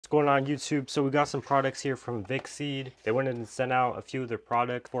going on YouTube? So we got some products here from VicSeed. They went and sent out a few of their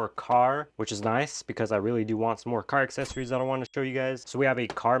products for a car, which is nice because I really do want some more car accessories that I want to show you guys. So we have a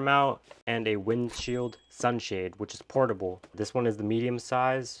car mount and a windshield sunshade, which is portable. This one is the medium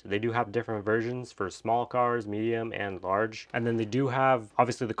size. They do have different versions for small cars, medium, and large. And then they do have,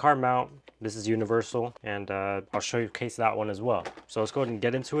 obviously, the car mount. This is universal, and I'll show you case that one as well. So let's go ahead and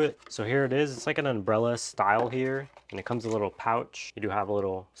get into it. So here it is. It's like an umbrella style here, and it comes with a little pouch. You do have a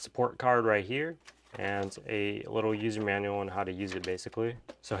little support card right here and a little user manual on how to use it basically.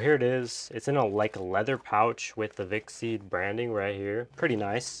 So here it is. It's in a leather pouch with the VicSeed branding right here. Pretty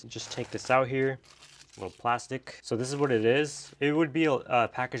nice. Just take this out here. Little plastic. So this is what it is. It would be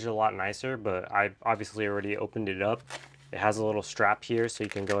packaged a lot nicer, but I obviously already opened it up. It has a little strap here so you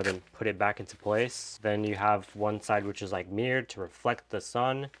can go ahead and put it back into place. Then you have one side which is like mirrored to reflect the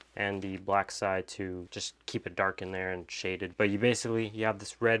sun, and the black side to just keep it dark in there and shaded. But you have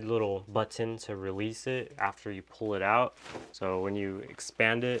this red little button to release it after you pull it out. So when you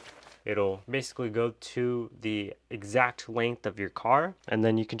expand it, it'll basically go to the exact length of your car, and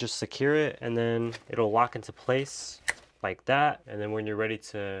then you can just secure it, and then it'll lock into place like that. And then when you're ready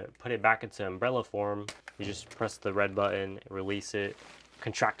to put it back into umbrella form, you just press the red button, release it,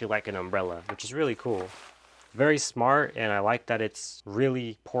 contract it like an umbrella, which is really cool. Very smart, and I like that it's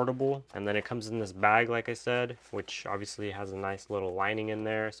really portable. And then it comes in this bag, like I said, which obviously has a nice little lining in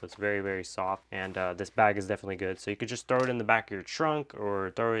there, so it's very, very soft. And this bag is definitely good. So you could just throw it in the back of your trunk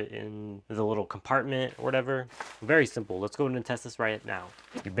or throw it in the little compartment or whatever. Very simple. Let's go ahead and test this right now.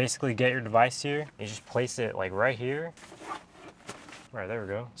 You basically get your device here, you just place it like right here. Right, there we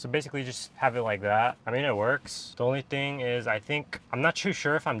go. So basically just have it like that. I mean, it works. The only thing is, I'm not too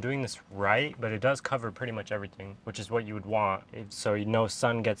sure if I'm doing this right, but it does cover pretty much everything, which is what you would want. So no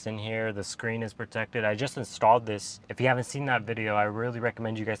sun gets in here, the screen is protected. I just installed this. If you haven't seen that video, I really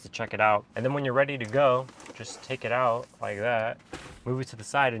recommend you guys to check it out. And then when you're ready to go, just take it out like that, move it to the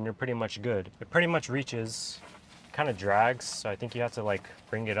side, and you're pretty much good. It pretty much reaches, kind of drags, so I think you have to like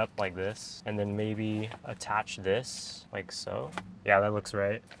bring it up like this and then maybe attach this like so. Yeah, that looks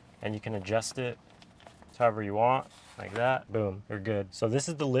right. And you can adjust it however you want, like that. Boom, you're good. So this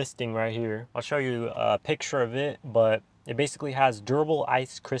is the listing right here. I'll show you a picture of it, but it basically has durable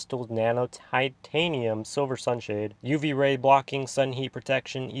ice crystals, nano titanium, silver sunshade, UV ray blocking, sun heat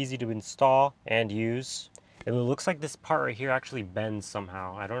protection, easy to install and use. It looks like this part right here actually bends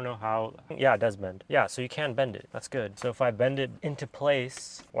somehow. I don't know how. Yeah, it does bend. Yeah, so you can bend it. That's good. So if I bend it into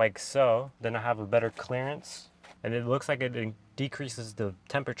place like so, then I have a better clearance. And it looks like it decreases the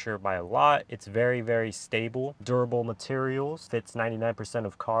temperature by a lot. It's very, very stable. Durable materials, fits 99%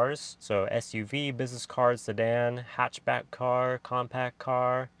 of cars. So SUV, business car, sedan, hatchback car, compact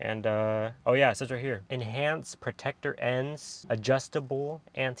car, and oh yeah, it says right here, enhanced protector ends, adjustable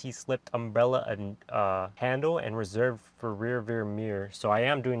anti-slipped umbrella and handle, and reserved for rear mirror. So I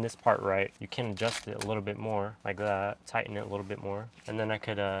am doing this part right. You can adjust it a little bit more like that, tighten it a little bit more. And then I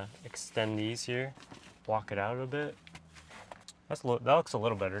could extend these here, block it out a bit. That looks a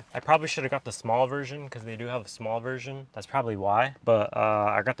little better. I probably should have got the small version because they do have a small version. That's probably why. But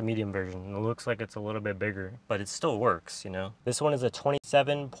I got the medium version, and it looks like it's a little bit bigger, but it still works, you know. This one is a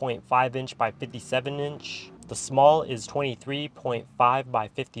 27.5 inch by 57 inch. The small is 23.5 by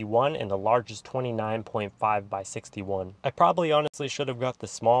 51, and the large is 29.5 by 61. I probably honestly should have got the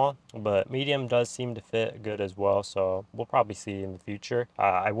small, but medium does seem to fit good as well, so we'll probably see in the future.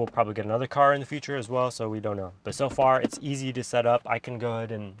 I will probably get another car in the future as well, so we don't know. But so far, it's easy to set up. I can go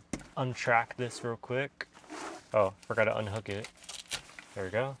ahead and untrack this real quick. Oh, forgot to unhook it. There we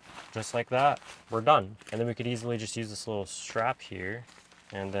go. Just like that, we're done. And then we could easily just use this little strap here,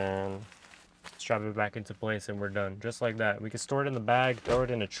 and then strap it back into place, and we're done. Just like that. We can store it in the bag, throw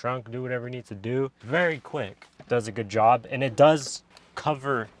it in a trunk, do whatever you need to do. Very quick. It does a good job, and it does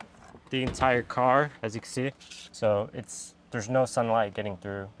cover the entire car, as you can see. So there's no sunlight getting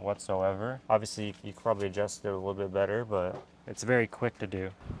through whatsoever. Obviously, you could probably adjust it a little bit better, but it's very quick to do.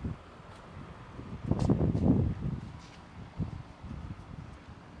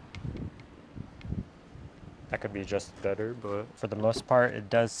 That could be adjusted better, but for the most part, it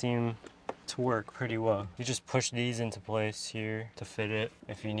does seem to work pretty well. You just push these into place here to fit it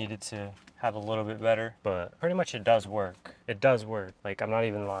if you needed to have a little bit better, but pretty much it does work. It does work. Like, I'm not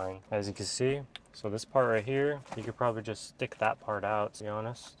even lying. As you can see, so this part right here, you could probably just stick that part out, to be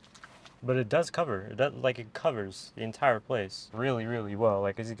honest. But it does cover. It covers the entire place really, really well.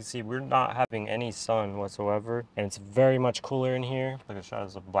 Like, as you can see, we're not having any sun whatsoever, and it's very much cooler in here. Look at the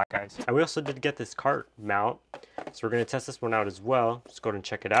shadows of black ice. And we also did get this cart mount, so we're gonna test this one out as well. Just go ahead and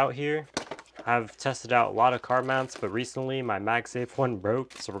check it out here. I've tested out a lot of car mounts, but recently my MagSafe one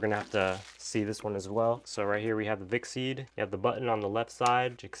broke, so we're gonna have to see this one as well. So right here we have the VicSeed. You have the button on the left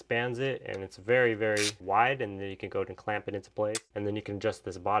side, which expands it, and it's very, very wide, and then you can go and clamp it into place. And then you can adjust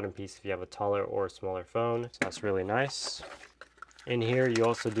this bottom piece if you have a taller or a smaller phone. So that's really nice. In here you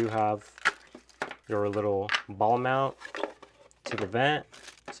also do have your little ball mount to the vent.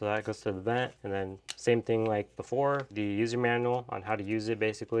 So that goes to the vent, and then same thing like before, the user manual on how to use it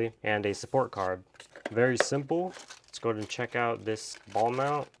basically, and a support card. Very simple. Let's go ahead and check out this ball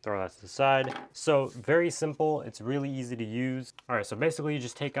mount. Throw that to the side. So very simple. It's really easy to use. All right, so basically you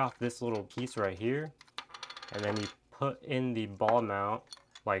just take off this little piece right here, and then you put in the ball mount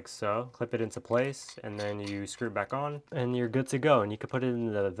like so, clip it into place, and then you screw it back on and you're good to go. And you can put it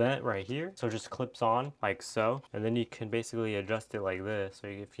in the vent right here, so it just clips on like so, and then you can basically adjust it like this. So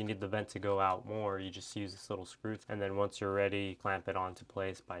if you need the vent to go out more, you just use this little screw, and then once you're ready, clamp it onto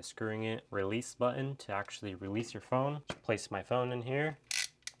place by screwing it. Release button to actually release your phone. Place my phone in here,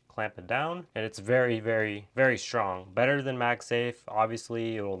 clamp it down, and it's very, very, very strong. Better than MagSafe.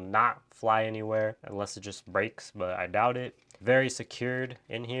 Obviously it will not fly anywhere unless it just breaks, but I doubt it. Very secured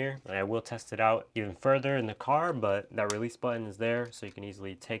in here, and I will test it out even further in the car, but that release button is there so you can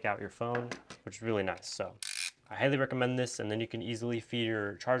easily take out your phone, which is really nice. So I highly recommend this, and then you can easily feed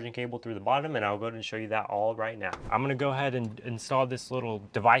your charging cable through the bottom, and I'll go ahead and show you that all right now. I'm gonna go ahead and install this little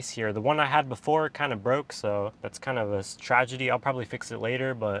device here. The one I had before kind of broke, so that's kind of a tragedy. I'll probably fix it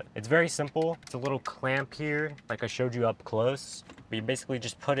later, but it's very simple. It's a little clamp here, like I showed you up close. But you basically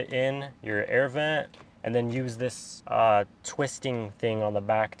just put it in your air vent, and then use this twisting thing on the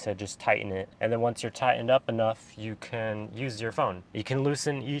back to just tighten it. And then once you're tightened up enough, you can use your phone. You can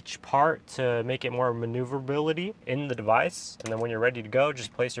loosen each part to make it more maneuverability in the device. And then when you're ready to go,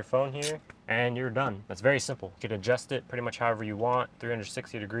 just place your phone here and you're done. That's very simple. You can adjust it pretty much however you want,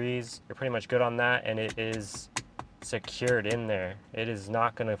 360 degrees. You're pretty much good on that, and it is secured in there. It is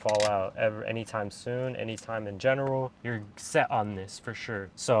not going to fall out ever anytime soon, anytime in general. You're set on this for sure.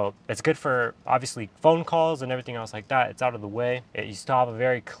 So it's good for obviously phone calls and everything else like that. It's out of the way. You still have a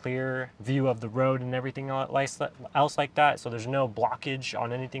very clear view of the road and everything else like that. So there's no blockage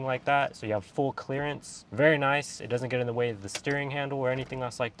on anything like that. So you have full clearance. Very nice. It doesn't get in the way of the steering handle or anything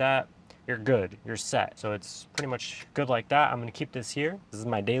else like that. You're good, you're set. So it's pretty much good like that. I'm gonna keep this here. This is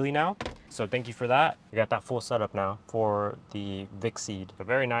my daily now. So thank you for that. I got that full setup now for the VicSeed. So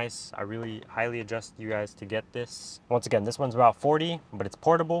very nice. I really highly adjust you guys to get this. Once again, this one's about 40, but it's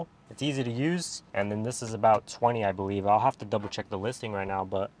portable. It's easy to use. And then this is about 20, I believe. I'll have to double check the listing right now,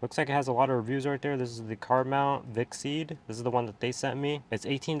 but looks like it has a lot of reviews right there. This is the car mount VicSeed. This is the one that they sent me. It's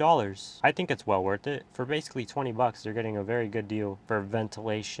 $18. I think it's well worth it. For basically 20 bucks, you're getting a very good deal for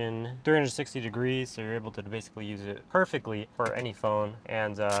ventilation. 360 degrees, so you're able to basically use it perfectly for any phone.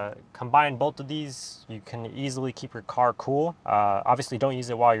 And combine both of these, you can easily keep your car cool. Obviously don't use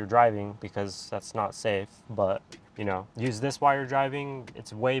it while you're driving because that's not safe, but you know, use this while you're driving.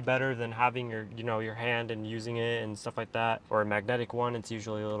 It's way better than having your, you know, your hand and using it and stuff like that. Or a magnetic one, it's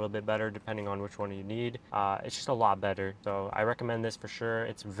usually a little bit better depending on which one you need. It's just a lot better. So I recommend this for sure.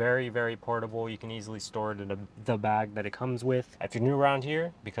 It's very, very portable. You can easily store it in the bag that it comes with. If you're new around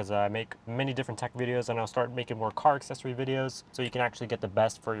here, because I make many different tech videos, and I'll start making more car accessory videos, so you can actually get the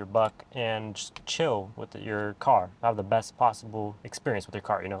best for your buck and just chill with your car. Have the best possible experience with your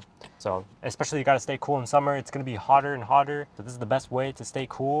car, you know. So especially you got to stay cool in summer. It's going to be hotter and hotter, so this is the best way to stay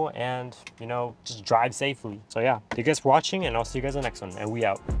cool and, you know, just drive safely. So yeah, thank you guys for watching, and I'll see you guys in the next one, and we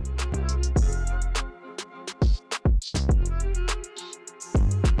out.